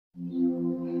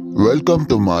Welcome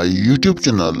to my YouTube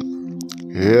channel.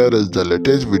 Here is the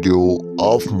latest video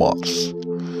of Mars.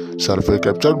 Survey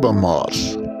captured by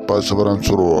Mars, Perseverance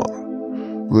Rover.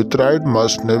 With right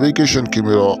Mars navigation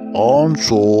camera on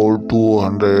Sol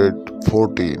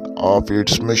 214 of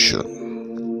its mission.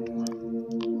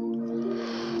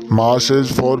 Mars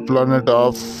is fourth planet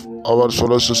of our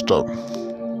solar system,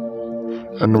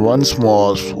 and once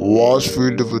Mars was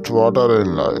filled with water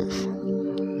and life.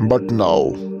 But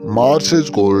now, Mars is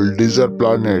cold desert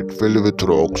planet filled with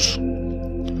rocks.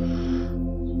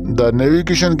 The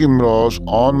navigation cameras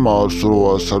on Mars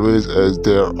rover serve as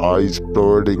their eyes,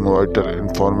 providing vital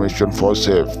information for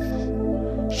safe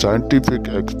scientific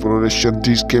exploration.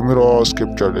 These cameras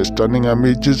captured stunning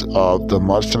images of the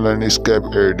Martian landscape,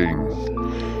 aiding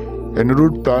in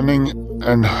route planning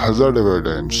and hazard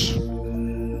avoidance.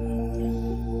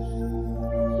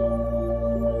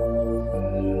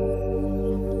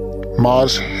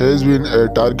 Mars has been a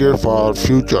target for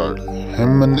future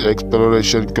human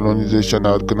exploration. Colonization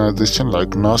organizations like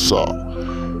NASA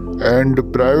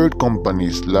and private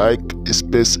companies like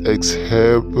SpaceX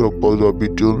have proposed a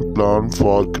between plan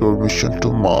for crewed mission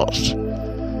to Mars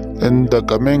in the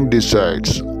coming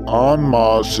decades on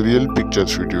Mars Real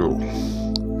Pictures video.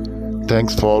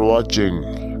 Thanks for watching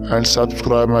and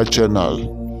subscribe my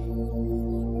channel.